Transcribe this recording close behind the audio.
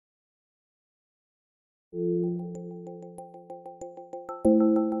So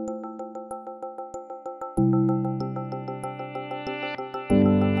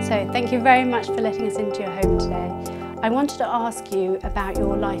thank you very much for letting us into your home today. I wanted to ask you about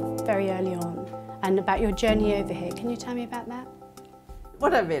your life very early on and about your journey over here. Can you tell me about that?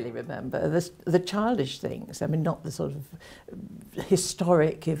 What I really remember are the childish things. I mean, not the sort of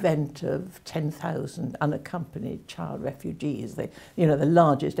historic event of 10,000 unaccompanied child refugees, the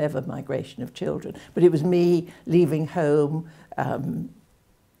largest ever migration of children. But it was me leaving home,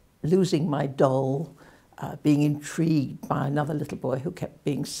 losing my doll, being intrigued by another little boy who kept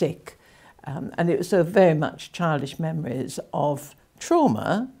being sick. And it was so very much childish memories of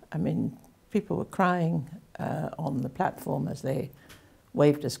trauma. I mean, people were crying on the platform as they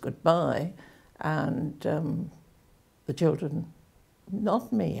waved us goodbye, and the children,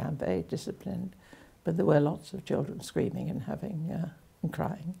 not me, I'm very disciplined, but there were lots of children screaming and and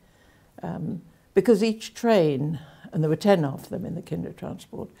crying. Because each train, and there were 10 of them in the kinder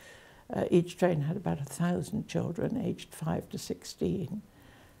transport, each train had about 1,000 children aged 5 to 16,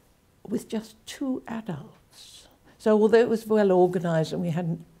 with just 2 adults. So although it was well organised and we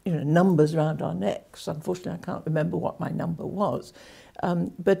had numbers around our necks, unfortunately I can't remember what my number was,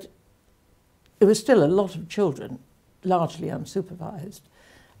 but it was still a lot of children, largely unsupervised.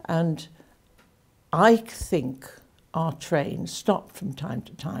 And I think our train stopped from time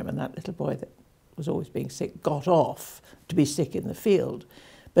to time, and that little boy that was always being sick got off to be sick in the field.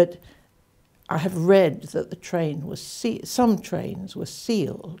 But I have read that the train was some trains were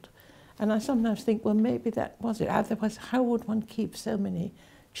sealed, and I sometimes think, well, maybe that was it. Otherwise, how would one keep so many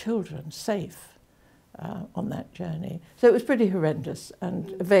children safe on that journey? So it was pretty horrendous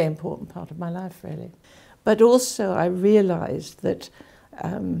and a very important part of my life, really. But also I realised that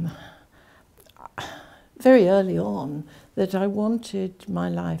very early on that I wanted my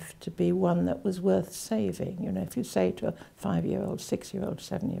life to be one that was worth saving. You know, if you say to a 5-year-old, 6-year-old,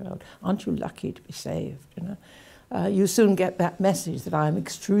 7-year-old, aren't you lucky to be saved, you soon get that message that I'm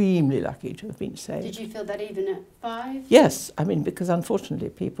extremely lucky to have been saved. Did you feel that even at 5? Yes, I mean, because unfortunately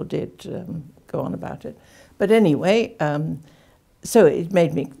people did go on about it. But anyway, so it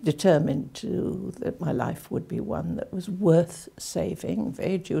made me determined that my life would be one that was worth saving.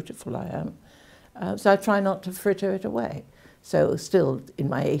 Very dutiful I am. So I try not to fritter it away. So still in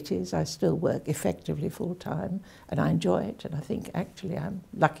my 80s, I still work effectively full time, and I enjoy it. And I think actually I'm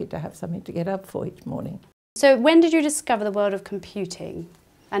lucky to have something to get up for each morning. So when did you discover the world of computing?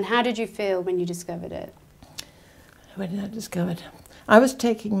 And how did you feel when you discovered it? When did I discover it? I was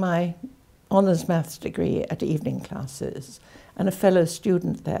taking my honours maths degree at evening classes, and a fellow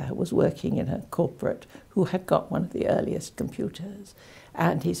student there was working in a corporate who had got one of the earliest computers.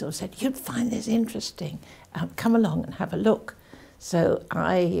 And he sort of said, "You'd find this interesting. Come along and have a look." So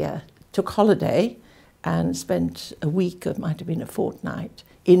I took holiday and spent a week, it might have been a fortnight,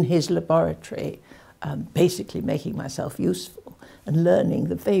 in his laboratory, basically making myself useful and learning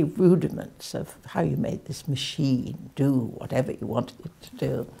the very rudiments of how you made this machine do whatever you wanted it to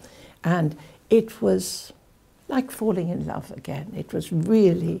do. And it was like falling in love again. It was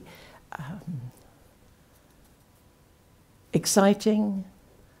really exciting,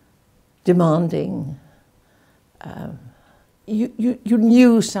 demanding. You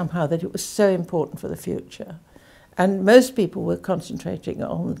knew somehow that it was so important for the future. And most people were concentrating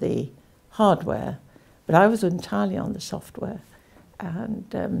on the hardware, but I was entirely on the software,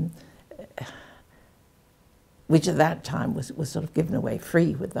 and which at that time was sort of given away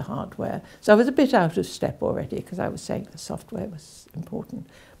free with the hardware. So I was a bit out of step already because I was saying the software was important.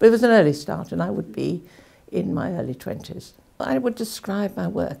 But it was an early start, and I would be in my early 20s. I would describe my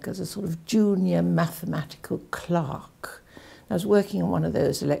work as a sort of junior mathematical clerk. I was working on one of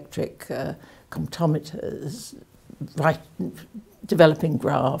those electric comptometers, developing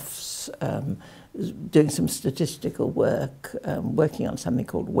graphs, doing some statistical work, working on something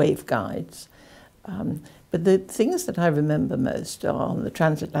called waveguides. But the things that I remember most are on the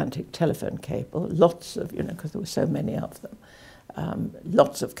transatlantic telephone cable, lots of, because there were so many of them,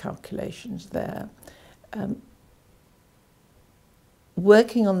 lots of calculations there.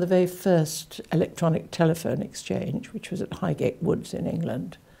 Working on the very first electronic telephone exchange, which was at Highgate Woods in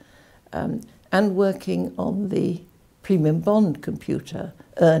England, and working on the premium bond computer,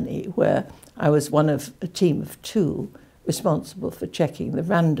 Ernie, where I was one of a team of 2 responsible for checking the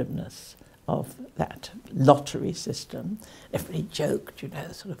randomness of that lottery system. Everybody joked,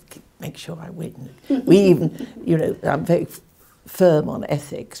 sort of make sure I win. We even, I'm very firm on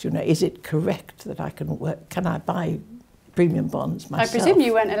ethics, is it correct that I can I buy premium bonds myself. I presume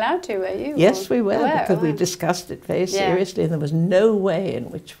you weren't allowed to, were you? Yes, we were, because we wow. discussed it very seriously, and there was no way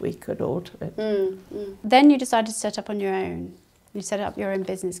in which we could alter it. Then you decided to set up on your own. You set up your own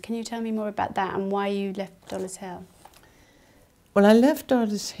business. Can you tell me more about that and why you left Dollis Hill? Well, I left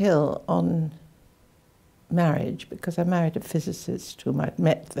Dollis Hill on marriage because I married a physicist whom I'd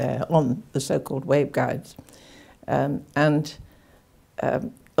met there on the so-called waveguides.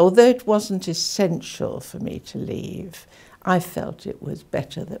 Although it wasn't essential for me to leave, I felt it was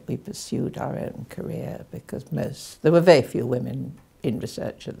better that we pursued our own career because there were very few women in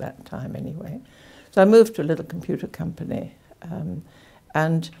research at that time anyway. So I moved to a little computer company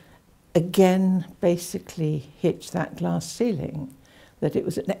and again basically hit that glass ceiling, that it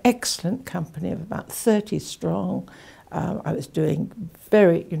was an excellent company of about 30 strong. I was doing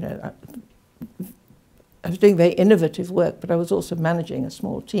very, I was doing very innovative work, but I was also managing a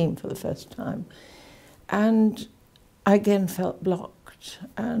small team for the first time. And I again felt blocked.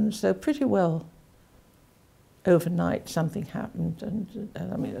 And so pretty well overnight something happened, and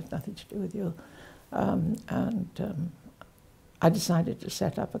I mean, it has nothing to do with you. I decided to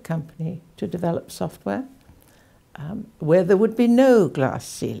set up a company to develop software where there would be no glass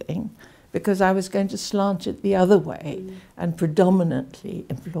ceiling, because I was going to slant it the other way and predominantly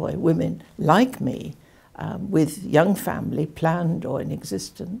employ women like me with young family planned or in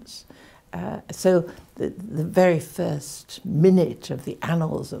existence. So the very first minute of the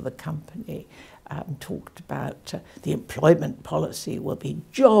annals of the company talked about the employment policy will be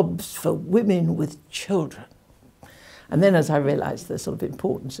jobs for women with children. And then as I realised the sort of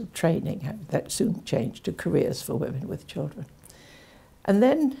importance of training, that soon changed to careers for women with children. And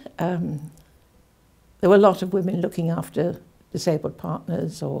then there were a lot of women looking after disabled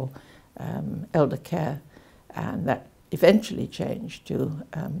partners or elder care, and that eventually changed to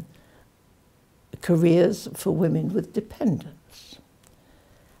careers for women with dependents.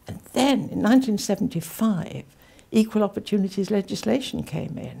 And then in 1975, equal opportunities legislation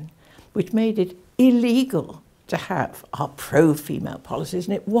came in, which made it illegal to have our pro-female policies,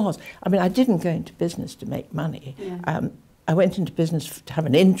 and it was. I mean, I didn't go into business to make money. Yeah. I went into business to have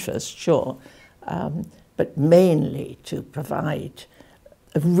an interest, sure, but mainly to provide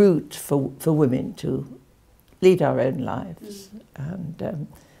a route for women to lead our own lives. And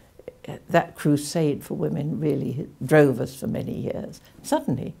that crusade for women really drove us for many years.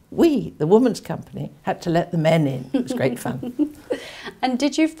 Suddenly, we, the women's company, had to let the men in. It was great fun. And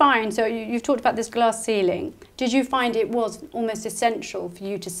did you find, so you've talked about this glass ceiling, did you find it was almost essential for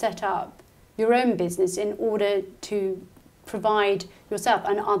you to set up your own business in order to provide yourself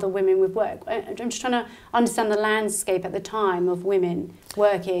and other women with work? I'm just trying to understand the landscape at the time of women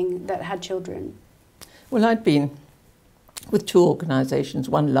working that had children. Well, I'd been with two organisations,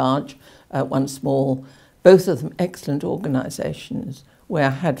 one large, one small, both of them excellent organisations where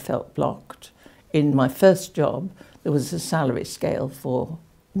I had felt blocked. In my first job, there was a salary scale for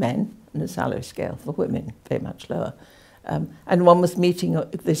men and a salary scale for women, very much lower. And one was meeting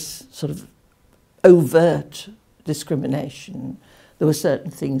this sort of overt discrimination. There were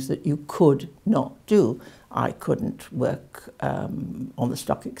certain things that you could not do. I couldn't work on the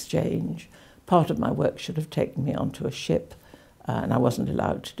stock exchange. Part of my work should have taken me onto a ship, and I wasn't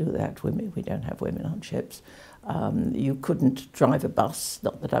allowed to do that. We don't have women on ships. You couldn't drive a bus,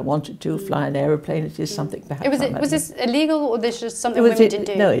 not that I wanted to, fly an aeroplane. It is something perhaps. Was this illegal, or this was something women didn't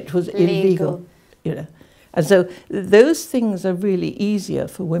do? No, it was illegal. And so those things are really easier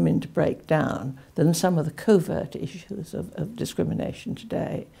for women to break down than some of the covert issues of discrimination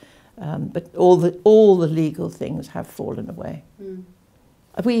today. But all the legal things have fallen away.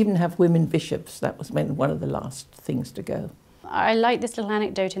 We even have women bishops. That was one of the last things to go. I like this little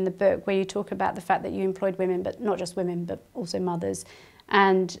anecdote in the book where you talk about the fact that you employed women, but not just women, but also mothers.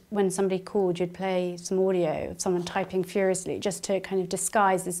 And when somebody called, you'd play some audio of someone typing furiously just to kind of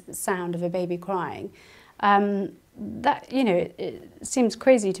disguise the sound of a baby crying. That, it seems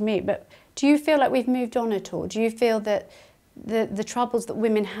crazy to me, but do you feel like we've moved on at all? Do you feel that the troubles that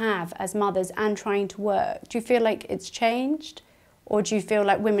women have as mothers and trying to work, do you feel like it's changed? Or do you feel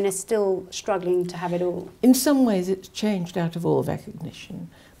like women are still struggling to have it all? In some ways it's changed out of all recognition,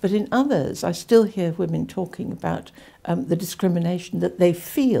 but in others I still hear women talking about the discrimination that they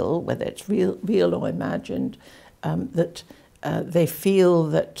feel, whether it's real or imagined, that they feel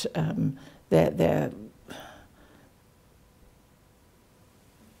that their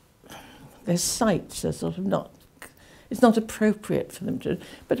sights are sort of not, it's not appropriate for them to,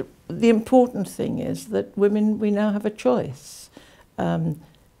 but the important thing is that women, we now have a choice.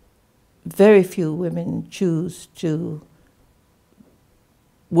 Very few women choose to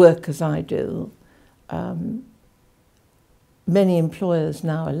work as I do. many employers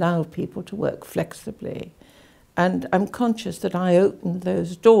now allow people to work flexibly. And I'm conscious that I opened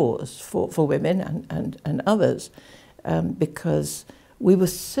those doors for women and others because we were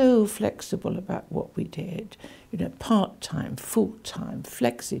so flexible about what we did. You know, part-time, full-time,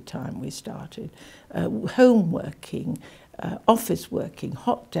 flexi-time we started, home working, office working,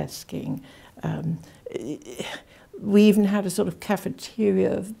 hot desking. We even had a sort of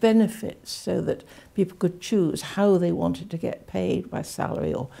cafeteria of benefits so that people could choose how they wanted to get paid, by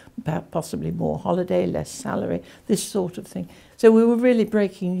salary or possibly more holiday, less salary, this sort of thing. So we were really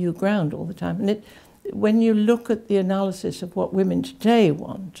breaking new ground all the time. And when you look at the analysis of what women today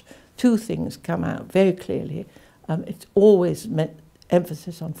want, two things come out very clearly. It's always meant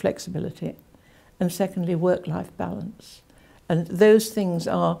emphasis on flexibility, and secondly, work-life balance. And those things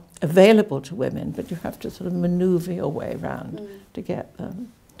are available to women, but you have to sort of manoeuvre your way around to get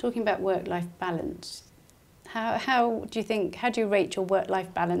them. Talking about work-life balance, how do you rate your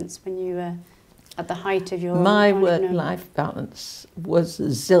work-life balance when you were at the height of your... My work-life balance was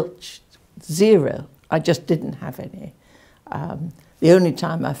zilch, zero. I just didn't have any. The only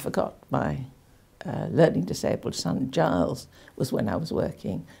time I forgot my learning disabled son Giles was when I was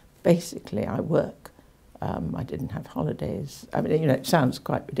working. Basically, I work. I didn't have holidays. I mean, you know, it sounds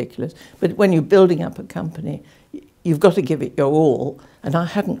quite ridiculous, but when you're building up a company, you've got to give it your all. And I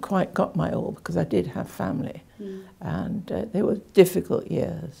hadn't quite got my all because I did have family. And they were difficult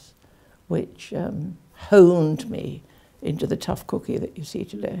years, which honed me into the tough cookie that you see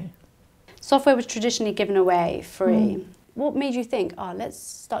today. Software was traditionally given away free. What made you think, let's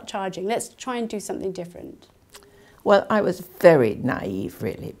start charging, let's try and do something different? Well, I was very naive,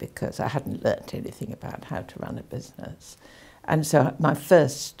 really, because I hadn't learnt anything about how to run a business. And so my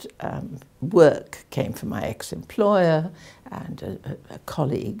first work came from my ex-employer and a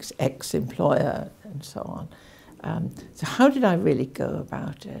colleague's ex-employer and so on. So how did I really go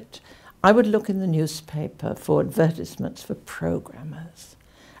about it? I would look in the newspaper for advertisements for programmers,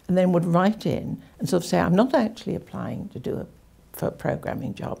 and then would write in and sort of say, I'm not actually applying to do for a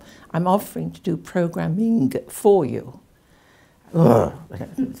programming job. I'm offering to do programming for you.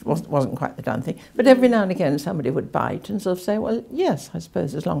 It wasn't quite the done thing. But every now and again somebody would bite and sort of say, well, yes, I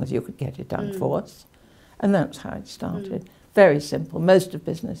suppose as long as you could get it done for us. And that's how it started. Very simple. Most of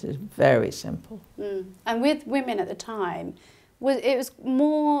business is very simple. And with women at the time, it was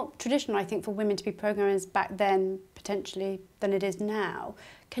more traditional, I think, for women to be programmers back then, potentially, than it is now.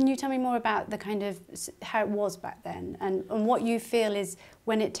 Can you tell me more about the kind of how it was back then and what you feel is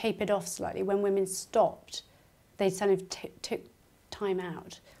when it tapered off slightly, when women stopped, they kind of took time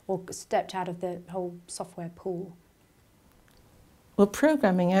out or stepped out of the whole software pool? Well,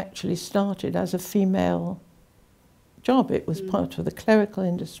 programming actually started as a female job. It was part of the clerical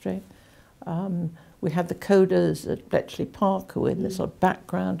industry. We had the coders at Bletchley Park who were in the sort of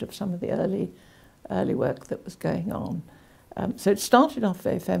background of some of the early work that was going on. So it started off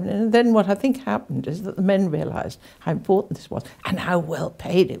very feminine, and then what I think happened is that the men realised how important this was and how well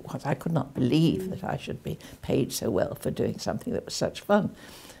paid it was. I could not believe that I should be paid so well for doing something that was such fun.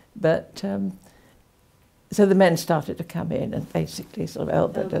 But so the men started to come in and basically sort of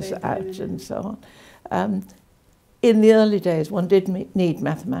elbowed us out and so on. In the early days, one did need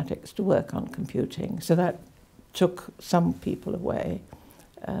mathematics to work on computing, so that took some people away.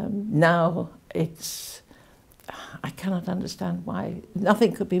 Now I cannot understand why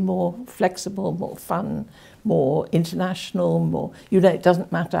nothing could be more flexible, more fun, more international, more, you know, it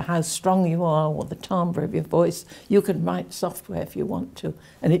doesn't matter how strong you are or the timbre of your voice, you can write software if you want to,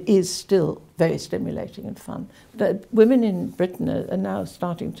 and it is still very stimulating and fun. But women in Britain are now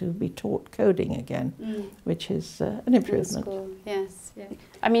starting to be taught coding again, which is an improvement. Yes, yeah.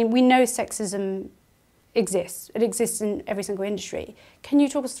 I mean, we know sexism exists. It exists in every single industry. Can you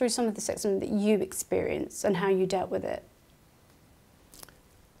talk us through some of the sexism that you experienced and how you dealt with it?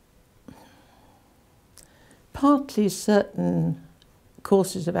 Partly certain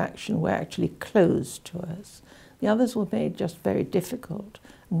courses of action were actually closed to us. The others were made just very difficult.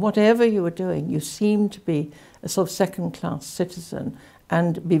 And whatever you were doing, you seemed to be a sort of second-class citizen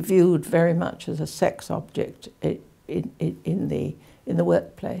and be viewed very much as a sex object in the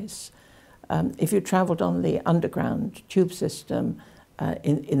workplace. If you travelled on the underground tube system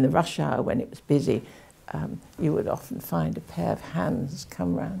in the rush hour when it was busy, you would often find a pair of hands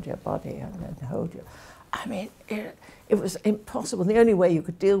come round your body and hold you. I mean, it was impossible. The only way you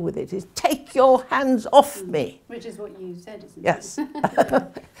could deal with it is take your hands off me. Which is what you said, isn't it? Yes.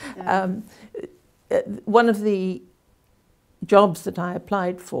 One of the jobs that I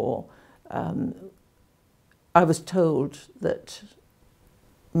applied for, I was told that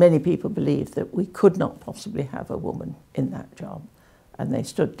many people believed that we could not possibly have a woman in that job, and they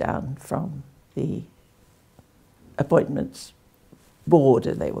stood down from the appointments board,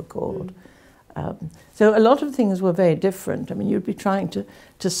 as they were called. So a lot of things were very different. I mean, you'd be trying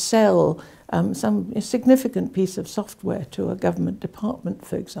to sell some significant piece of software to a government department,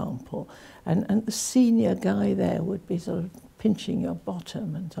 for example, and the senior guy there would be sort of pinching your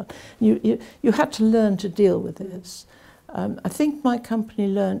bottom and so on. You had to learn to deal with this. I think my company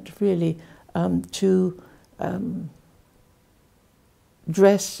learnt really to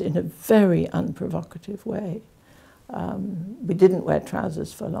dress in a very unprovocative way. We didn't wear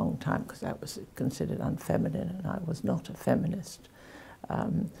trousers for a long time because that was considered unfeminine, and I was not a feminist.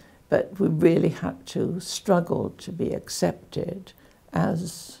 But we really had to struggle to be accepted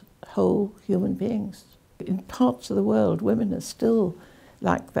as whole human beings. In parts of the world, women are still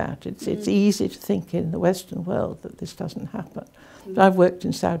like that. It's easy to think in the Western world that this doesn't happen. But I've worked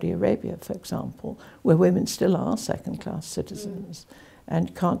in Saudi Arabia, for example, where women still are second-class citizens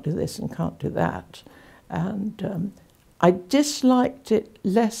and can't do this and can't do that. And I disliked it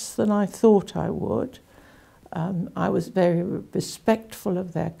less than I thought I would. I was very respectful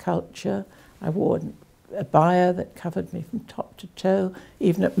of their culture. I wore a abaya that covered me from top to toe.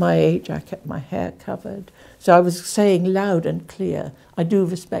 Even at my age, I kept my hair covered. So I was saying loud and clear, I do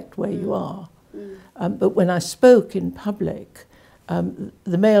respect where you are. But when I spoke in public, the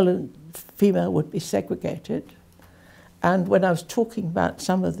male and female would be segregated. And when I was talking about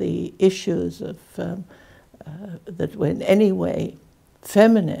some of the issues of that were in any way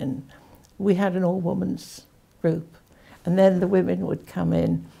feminine, we had an all-women's group. And then the women would come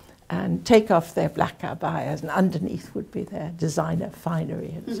in and take off their black abayas, and underneath would be their designer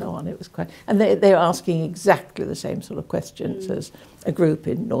finery and so on. It was quite, and they were asking exactly the same sort of questions as a group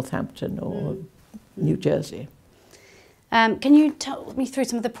in Northampton or New Jersey. Can you tell me through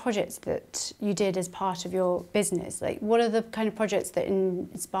some of the projects that you did as part of your business? Like, what are the kind of projects that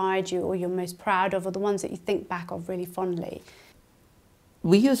inspired you or you're most proud of, or the ones that you think back of really fondly?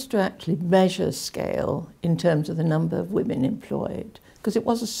 We used to actually measure scale in terms of the number of women employed, because it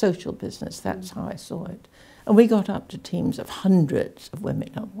was a social business, that's how I saw it. And we got up to teams of hundreds of women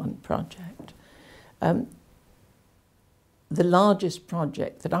on one project. The largest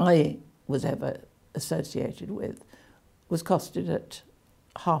project that I was ever associated with was costed at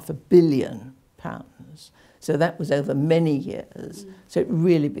 £500 million. So that was over many years. So it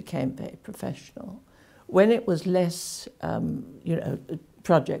really became very professional. When it was less, you know, a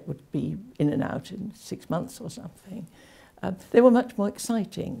project would be in and out in 6 months or something. They were much more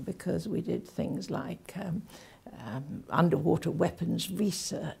exciting because we did things like underwater weapons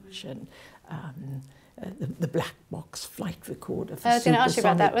research and the black box flight recorder for I was going to ask you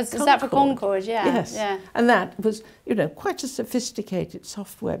about that. Was that for Concorde? Yeah. Yes. Yeah. And that was, you know, quite a sophisticated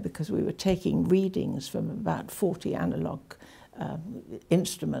software because we were taking readings from about 40 analogue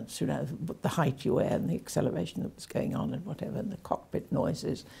instruments, you know, the height you were and the acceleration that was going on and whatever, and the cockpit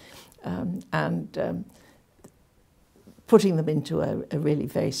noises, and putting them into a really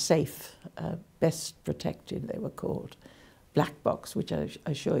very safe, best protected, they were called, black box, which I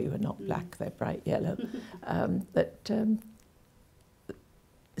assure you are not black, they're bright yellow.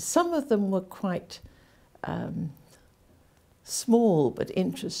 Some of them were quite small but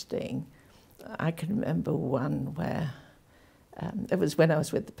interesting. I can remember one where it was when I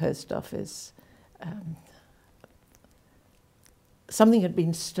was with the post office. Something had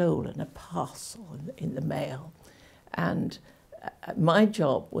been stolen, a parcel in the mail, and my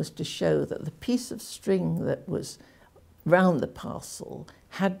job was to show that the piece of string that was round the parcel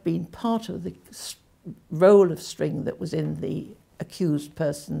had been part of the roll of string that was in the accused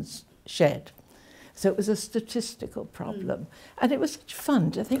person's shed. So it was a statistical problem. And it was such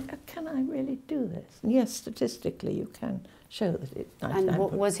fun to think, oh, can I really do this? And yes, statistically you can show that it... And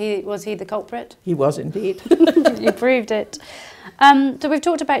was he the culprit? He was indeed. You proved it. So we've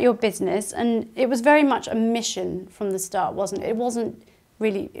talked about your business, and it was very much a mission from the start, wasn't it? It wasn't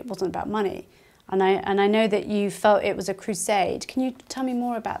about money. And I know that you felt it was a crusade. Can you tell me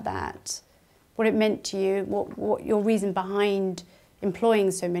more about that? What it meant to you, what your reason behind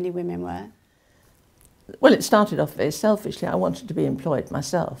employing so many women were? Well, it started off very selfishly. I wanted to be employed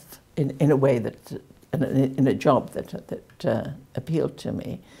myself in a way that, in a job that appealed to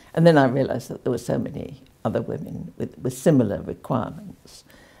me. And then I realised that there were so many other women with similar requirements.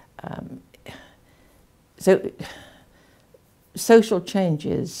 So social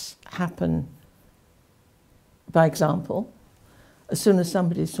changes happen by example. As soon as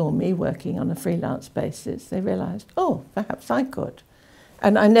somebody saw me working on a freelance basis, they realised, oh, perhaps I could.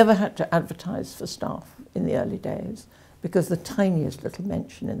 And I never had to advertise for staff in the early days. because the tiniest little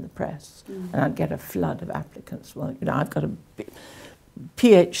mention in the press, and I'd get a flood of applicants. Well, you know, I've got a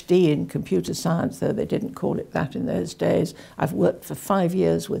PhD in computer science, though they didn't call it that in those days. I've worked for 5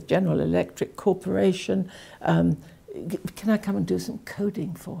 years with General Electric Corporation. Can I come and do some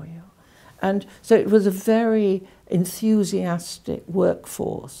coding for you? And so it was a very enthusiastic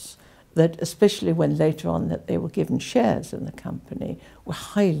workforce that, especially when later on that they were given shares in the company, were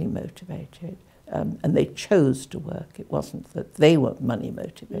highly motivated, and they chose to work. It wasn't that they were money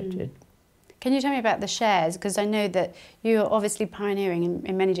motivated. Can you tell me about the shares? Because I know that you're obviously pioneering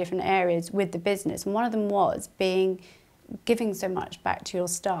in many different areas with the business, and one of them was giving so much back to your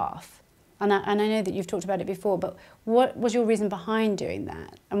staff. And I know that you've talked about it before, but what was your reason behind doing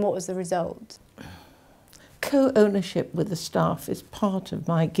that, and what was the result? Co-ownership with the staff is part of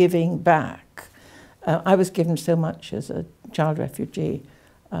my giving back. I was given so much as a child refugee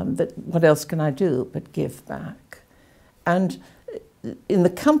that what else can I do but give back? And in the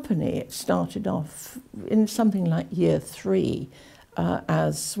company, it started off in something like year 3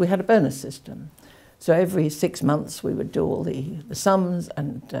 as we had a bonus system. So every 6 months we would do all the sums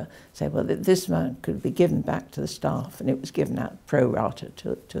and say, well, this amount could be given back to the staff, and it was given out pro rata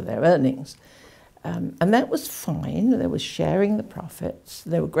to their earnings. And that was fine. There was sharing the profits.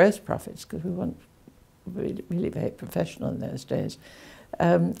 There were gross profits because we weren't really very professional in those days.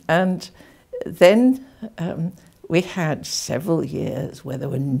 And then we had several years where there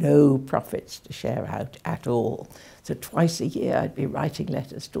were no profits to share out at all. So twice a year I'd be writing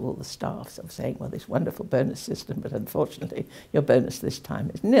letters to all the staff, so saying, well, this wonderful bonus system, but unfortunately your bonus this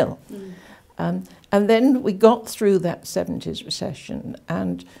time is nil. And then we got through that 70s recession,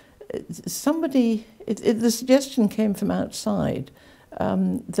 and the suggestion came from outside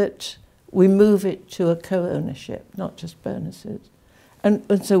that we move it to a co-ownership, not just bonuses.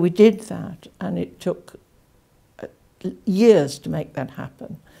 And so we did that, and it took years to make that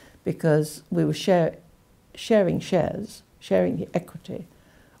happen, because we were sharing shares, sharing the equity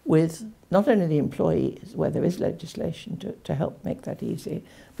with not only the employees, where there is legislation to help make that easy,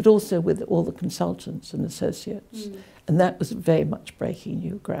 but also with all the consultants and associates. And that was very much breaking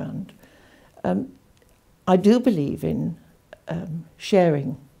new ground. I do believe in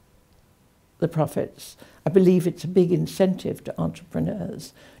sharing the profits. I believe it's a big incentive to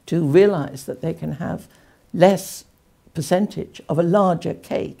entrepreneurs to realise that they can have less percentage of a larger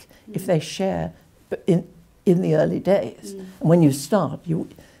cake if they share in the early days. And when you start,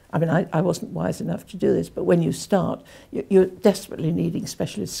 I mean, I wasn't wise enough to do this, but when you start, you're desperately needing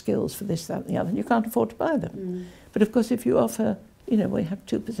specialist skills for this, that and the other, and you can't afford to buy them. But of course, if you offer, you know, we have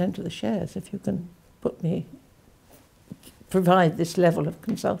 2% of the shares, if you can provide this level of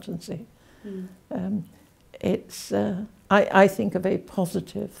consultancy, it's, I think, a very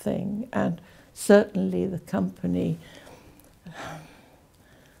positive thing. And certainly the company,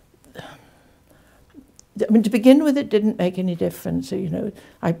 I mean, to begin with, it didn't make any difference. So, you know,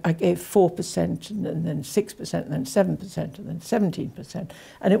 I gave 4% and then 6% and then 7% and then 17%.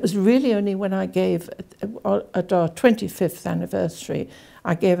 And it was really only when I gave, at our 25th anniversary,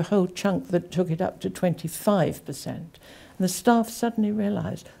 I gave a whole chunk that took it up to 25%. And the staff suddenly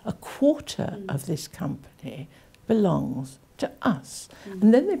realised a quarter of this company belongs to us.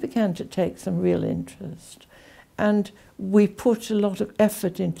 And then they began to take some real interest. And we put a lot of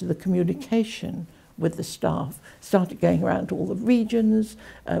effort into the communication with the staff, started going around to all the regions.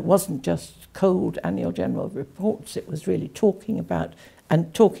 It wasn't just cold annual general reports, it was really talking about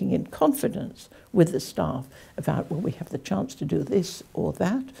and talking in confidence with the staff about, well, we have the chance to do this or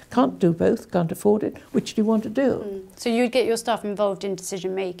that, can't do both, can't afford it, which do you want to do? So you'd get your staff involved in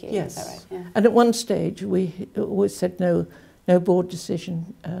decision making, yes. Is that right? Yeah. And at one stage we always said no board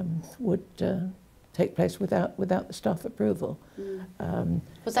decision would take place without the staff approval.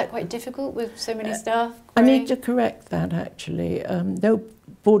 Was that quite difficult with so many staff? I need to correct that, actually. No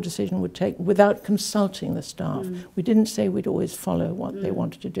board decision would take without consulting the staff. We didn't say we'd always follow what they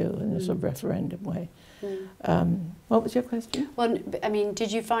wanted to do in a sort of referendum way. What was your question? Well, I mean,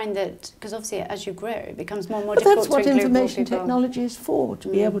 did you find that, because obviously as you grow, it becomes more and more but difficult that's what to include information more people. technology is for, to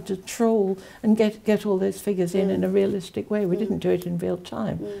be able to troll and get all those figures in a realistic way. We didn't do it in real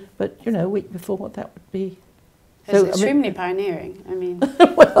time, but, you know, a week before what that would be. It's extremely pioneering. I mean,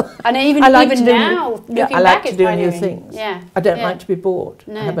 well, and even now, looking I back, like to it's do pioneering. new things. Yeah, I don't like to be bored.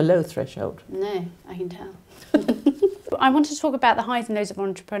 No. I have a low threshold. No, I can tell. I wanted to talk about the highs and lows of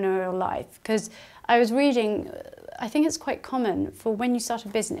entrepreneurial life, because I was reading, I think it's quite common for when you start a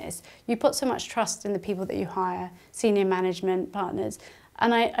business, you put so much trust in the people that you hire, senior management, partners.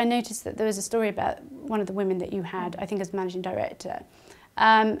 And I noticed that there was a story about one of the women that you had, I think as managing director.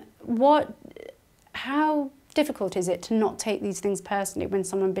 How difficult is it to not take these things personally when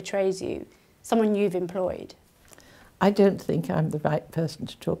someone betrays you, someone you've employed? I don't think I'm the right person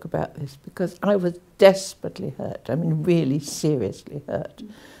to talk about this because I was desperately hurt, I mean really seriously hurt,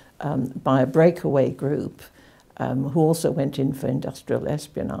 by a breakaway group who also went in for industrial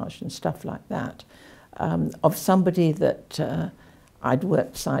espionage and stuff like that, of somebody that I'd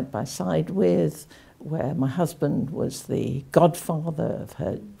worked side by side with, where my husband was the godfather of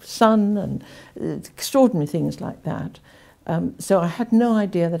her son and extraordinary things like that. So I had no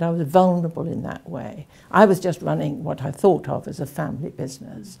idea that I was vulnerable in that way. I was just running what I thought of as a family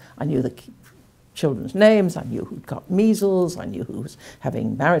business. I knew the children's names, I knew who'd got measles, I knew who was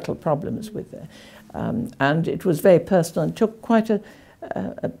having marital problems with it. And it was very personal and took quite a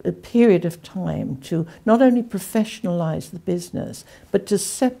period of time to not only professionalise the business, but to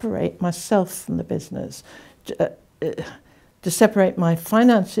separate myself from the business, to separate my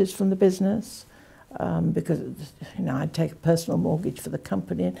finances from the business, because I'd take a personal mortgage for the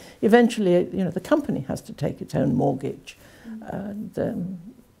company, and eventually the company has to take its own mortgage and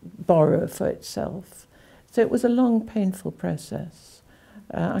borrow for itself. So it was a long, painful process.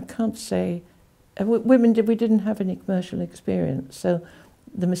 I can't say we didn't have any commercial experience, so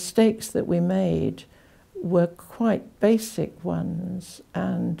the mistakes that we made were quite basic ones,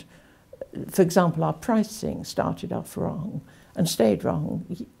 and for example our pricing started off wrong and stayed wrong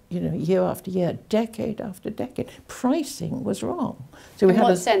year after year, decade after decade. Pricing was wrong. So in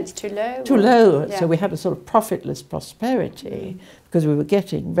what sense? Too low? Too low. Yeah. So we had a sort of profitless prosperity because we were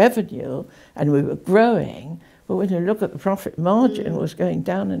getting revenue and we were growing, but when you look at the profit margin, it was going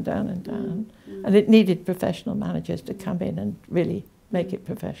down and down and down. And it needed professional managers to come in and really make it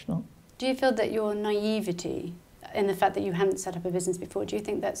professional. Do you feel that your naivety in the fact that you hadn't set up a business before, do you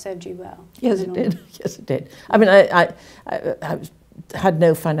think that served you well? Yes, it did. Yes, it did. I mean, I had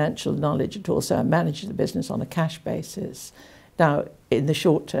no financial knowledge at all, so I managed the business on a cash basis. Now, in the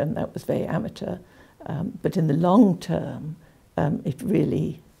short term, that was very amateur, but in the long term, it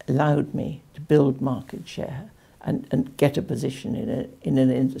really allowed me to build market share and get a position in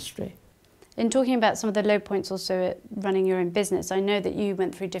an industry. In talking about some of the low points also at running your own business, I know that you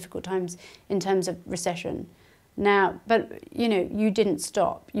went through difficult times in terms of recession. Now, but you didn't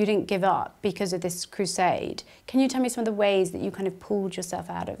stop, you didn't give up because of this crusade. Can you tell me some of the ways that you kind of pulled yourself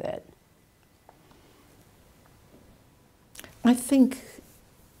out of it? I think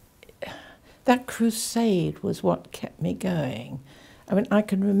that crusade was what kept me going. I mean, I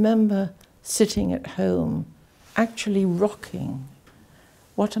can remember sitting at home, actually rocking.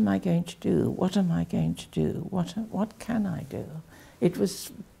 What am I going to do? What am I going to do? What can I do? It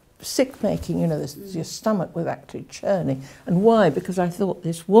was sick-making, your stomach was actually churning. And why? Because I thought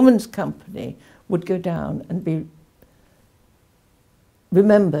this woman's company would go down and be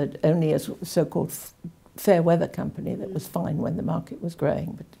remembered only as a so-called fair weather company that was fine when the market was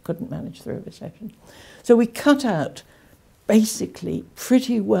growing but couldn't manage through a recession. So we cut out basically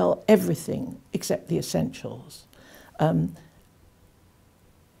pretty well everything except the essentials. A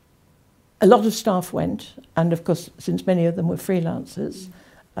lot of staff went, and of course, since many of them were freelancers,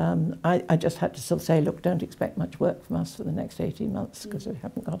 I just had to sort of say, look, don't expect much work from us for the next 18 months because we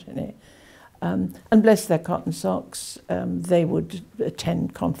haven't got any. And bless their cotton socks, they would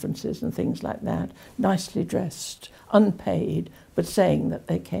attend conferences and things like that, nicely dressed, unpaid, but saying that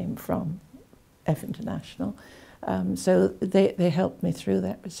they came from F International. So they helped me through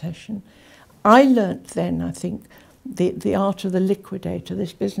that recession. I learnt then, I think, the art of the liquidator,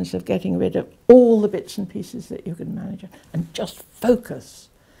 this business of getting rid of all the bits and pieces that you can manage and just focus.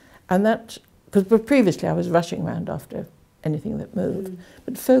 And that, because previously I was rushing around after anything that moved,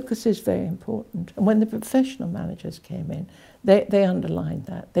 but focus is very important. And when the professional managers came in, they underlined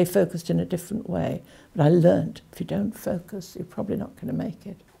that. They focused in a different way. But I learnt, if you don't focus, you're probably not going to make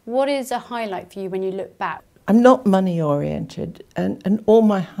it. What is a highlight for you when you look back? I'm not money-oriented, and all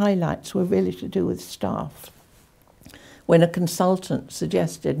my highlights were really to do with staff. When a consultant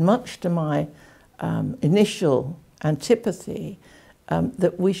suggested, much to my initial antipathy,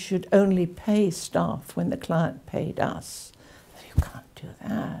 that we should only pay staff when the client paid us. You can't do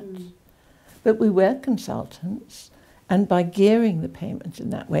that. But we were consultants, and by gearing the payments in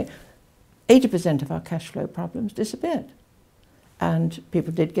that way, 80% of our cash flow problems disappeared. And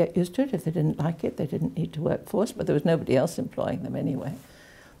people did get used to it. If they didn't like it, they didn't need to work for us, but there was nobody else employing them anyway.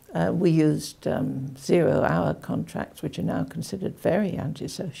 We used 0-hour contracts, which are now considered very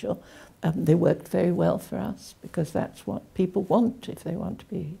antisocial. They worked very well for us because that's what people want if they want to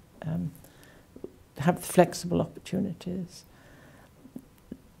be have flexible opportunities.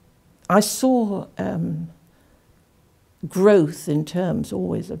 I saw growth in terms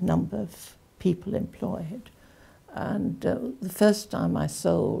always of number of people employed, And the first time I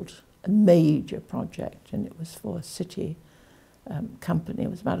sold a major project, and it was for a city company, it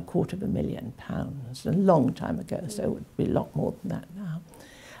was about £250,000, a long time ago, so it would be a lot more than that now.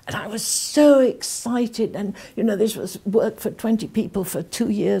 And I was so excited, and you know, this was work for 20 people for 2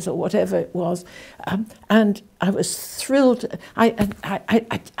 years or whatever it was, and I was thrilled. I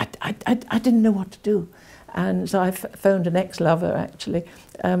didn't know what to do, and so I phoned an ex-lover actually,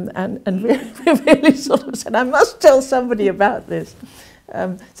 and really sort of said, I must tell somebody about this.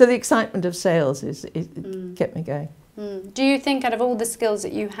 So the excitement of sales kept me going. Do you think, out of all the skills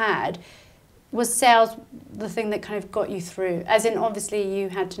that you had, was sales the thing that kind of got you through? As in, obviously you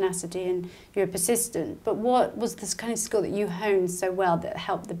had tenacity and you were persistent, but what was this kind of skill that you honed so well that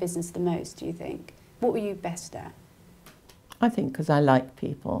helped the business the most, do you think? What were you best at? I think because I like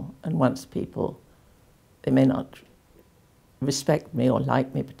people, and once people, they may not respect me or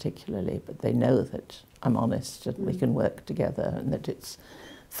like me particularly, but they know that I'm honest and we can work together, and that it's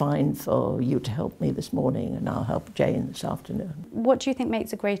fine for you to help me this morning and I'll help Jane this afternoon. What do you think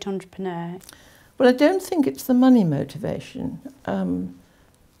makes a great entrepreneur? Well, I don't think it's the money motivation,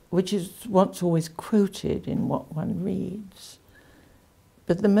 which is what's always quoted in what one reads.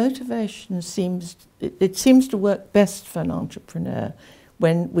 But the motivation seems to work best for an entrepreneur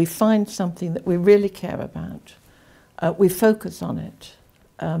when we find something that we really care about, we focus on it,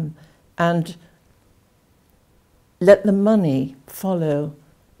 and let the money follow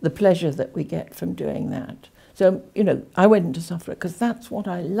the pleasure that we get from doing that. So, you know, I went into software because that's what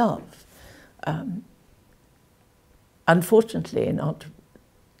I love. Unfortunately, in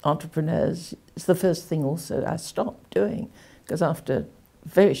entrepreneurs, it's the first thing also I stopped doing, because after a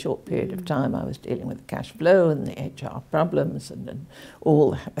very short period of time I was dealing with the cash flow and the HR problems and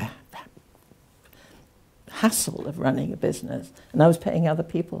all the hassle of running a business, and I was paying other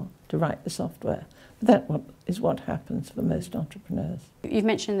people to write the software. That is what happens for most entrepreneurs. You've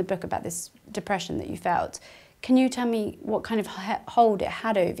mentioned in the book about this depression that you felt. Can you tell me what kind of hold it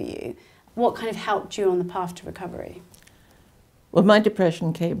had over you? What kind of helped you on the path to recovery? Well, my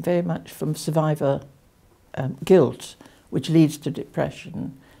depression came very much from survivor guilt, which leads to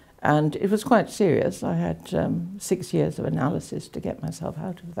depression. And it was quite serious. I had 6 years of analysis to get myself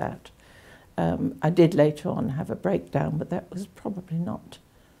out of that. I did later on have a breakdown, but that was probably not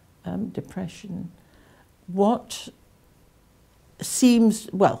depression. What seems,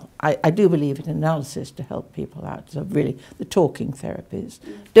 well, I do believe in analysis to help people out, so really the talking therapies.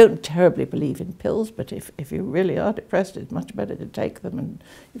 Don't terribly believe in pills, but if you really are depressed, it's much better to take them and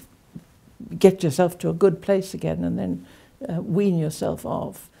get yourself to a good place again and then wean yourself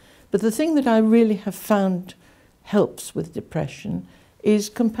off. But the thing that I really have found helps with depression is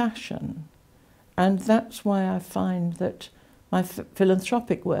compassion. And that's why I find that my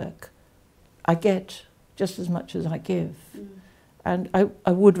philanthropic work, I get just as much as I give. And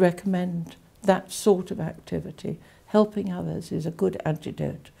I would recommend that sort of activity. Helping others is a good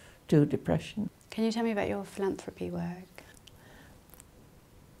antidote to depression. Can you tell me about your philanthropy work?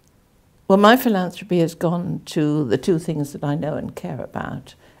 Well, my philanthropy has gone to the two things that I know and care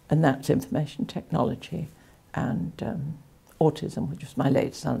about, and that's information technology and autism, which is my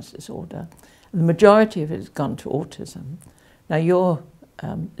late son's disorder. The majority of it has gone to autism. Now, your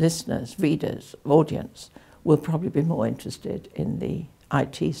listeners, readers, audience will probably be more interested in the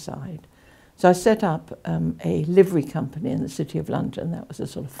IT side. So I set up a livery company in the City of London. That was a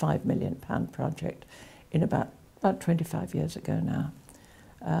sort of £5 million project in about 25 years ago now.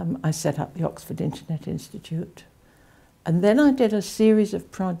 I set up the Oxford Internet Institute. And then I did a series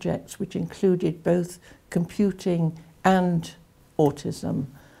of projects which included both computing and autism.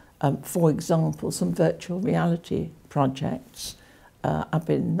 For example, some virtual reality projects up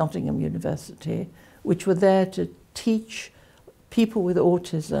in Nottingham University, which were there to teach people with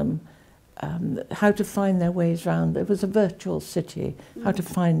autism how to find their ways around. It was a virtual city, how to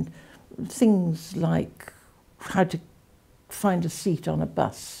find things like how to find a seat on a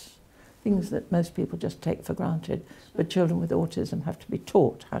bus, things that most people just take for granted. But children with autism have to be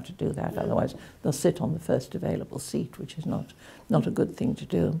taught how to do that, otherwise they'll sit on the first available seat, which is not a good thing to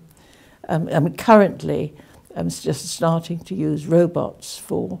do. I mean, currently, I'm just starting to use robots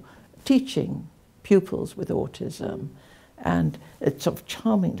for teaching pupils with autism, and it's a sort of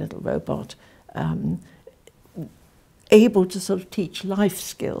charming little robot, able to sort of teach life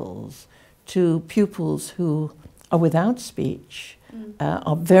skills to pupils who are without speech,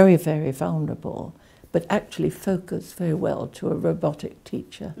 are very, very vulnerable, but actually focus very well to a robotic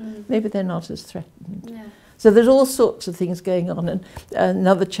teacher. Maybe they're not as threatened. Yeah. So there's all sorts of things going on. And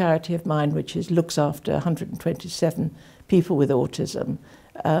another charity of mine, which looks after 127 people with autism,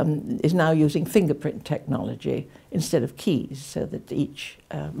 is now using fingerprint technology instead of keys, so that each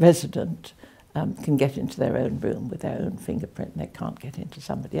resident can get into their own room with their own fingerprint, and they can't get into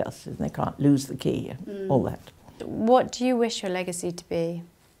somebody else's, and they can't lose the key and all that. What do you wish your legacy to be?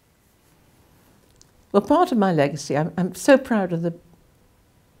 Well, part of my legacy, I'm so proud of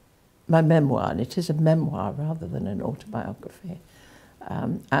my memoir, and it is a memoir rather than an autobiography.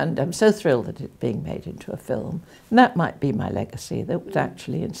 And I'm so thrilled that it's being made into a film. And that might be my legacy, that would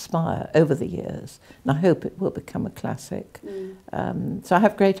actually inspire over the years. And I hope it will become a classic. So I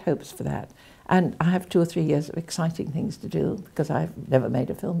have great hopes for that. And I have 2 or 3 years of exciting things to do, because I've never made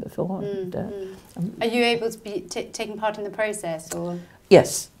a film before. Are you able to be taking part in the process? Or?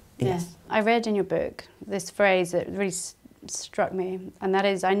 Yes. Yeah. Yes. I read in your book this phrase that really struck me, and that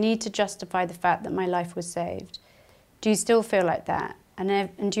is, I need to justify the fact that my life was saved. Do you still feel like that?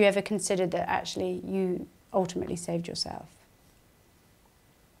 And do you ever consider that actually you ultimately saved yourself?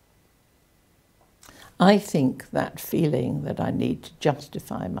 I think that feeling that I need to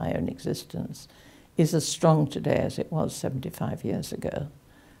justify my own existence is as strong today as it was 75 years ago.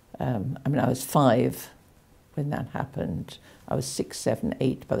 I mean, I was 5 when that happened. I was 6, 7,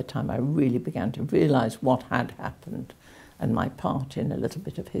 8 by the time I really began to realise what had happened and my part in a little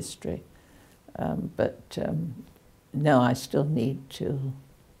bit of history. No, I still need to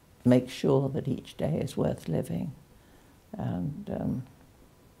make sure that each day is worth living. And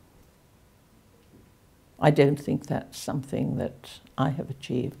I don't think that's something that I have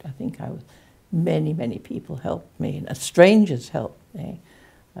achieved. I think many, many people helped me, and strangers helped me.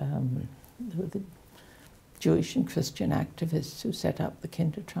 There were the Jewish and Christian activists who set up the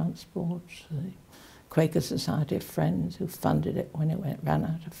Kindertransport, the Quaker Society of Friends who funded it when it ran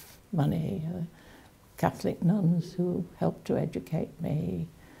out of money, Catholic nuns who helped to educate me.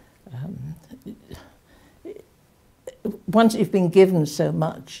 Once you've been given so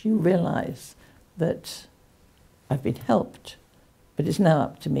much, you realise that I've been helped, but it's now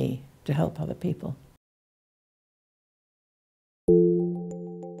up to me to help other people.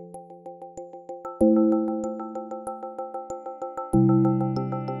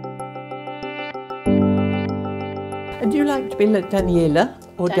 And do you like to be like Daniela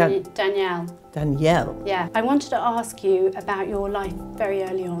or Danielle? Danielle. Yeah. I wanted to ask you about your life very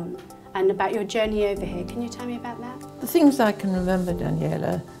early on and about your journey over here. Can you tell me about that? The things I can remember,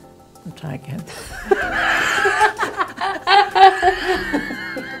 Daniela, I'll try again.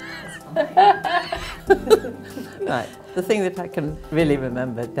 Right, the thing that I can really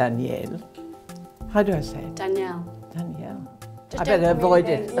remember, Danielle. How do I say it? Danielle. Danielle. Just I better avoid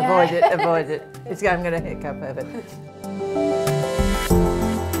it, yeah. avoid it. I'm going to hiccup over it.